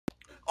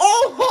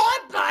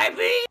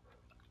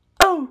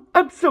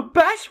I'm so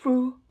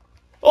bashful.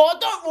 Oh,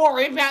 don't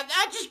worry about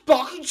that. Just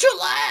fucking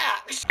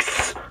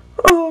chillax.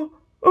 Oh,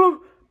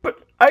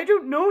 but I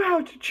don't know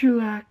how to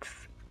chillax.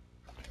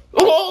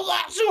 Oh,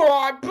 that's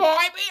alright,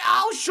 baby.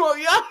 I'll show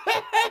you.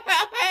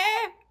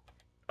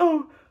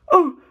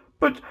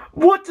 But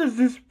what does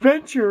this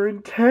venture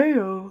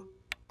entail?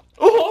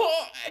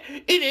 Oh,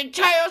 it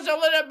entails a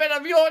little bit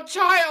of your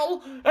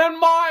tail and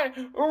my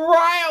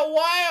rail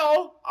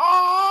whale.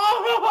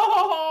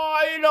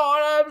 Oh, you know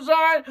what I'm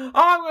saying?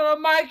 I'm gonna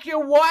make you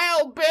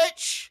whale,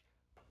 bitch.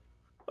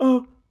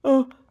 Oh,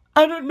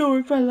 I don't know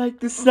if I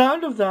like the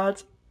sound of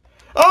that.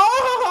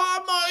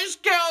 Oh,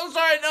 most girls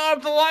don't know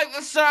if they like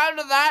the sound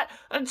of that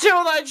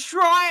until they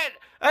try it.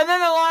 And then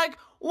they're like,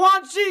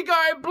 once you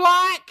go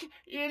black,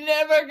 you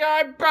never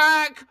go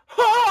back.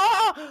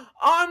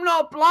 I'm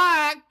not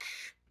black,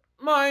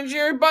 mind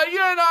you, but you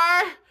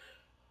know,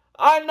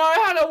 I know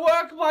how to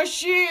work my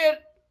shit.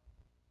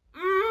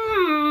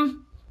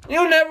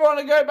 You'll never want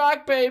to go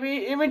back,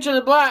 baby, even to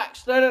the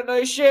blacks. They don't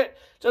know shit.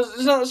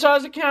 It's not the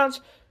size that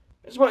counts.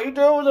 It's what you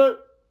do with it.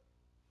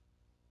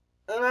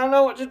 And I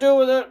know what to do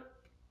with it.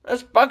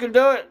 Let's fucking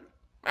do it.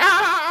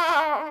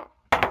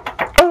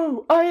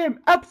 Oh, I am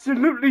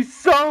absolutely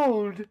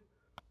sold.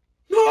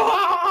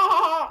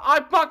 I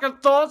fucking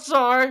thought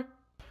so.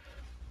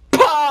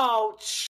 Pouch!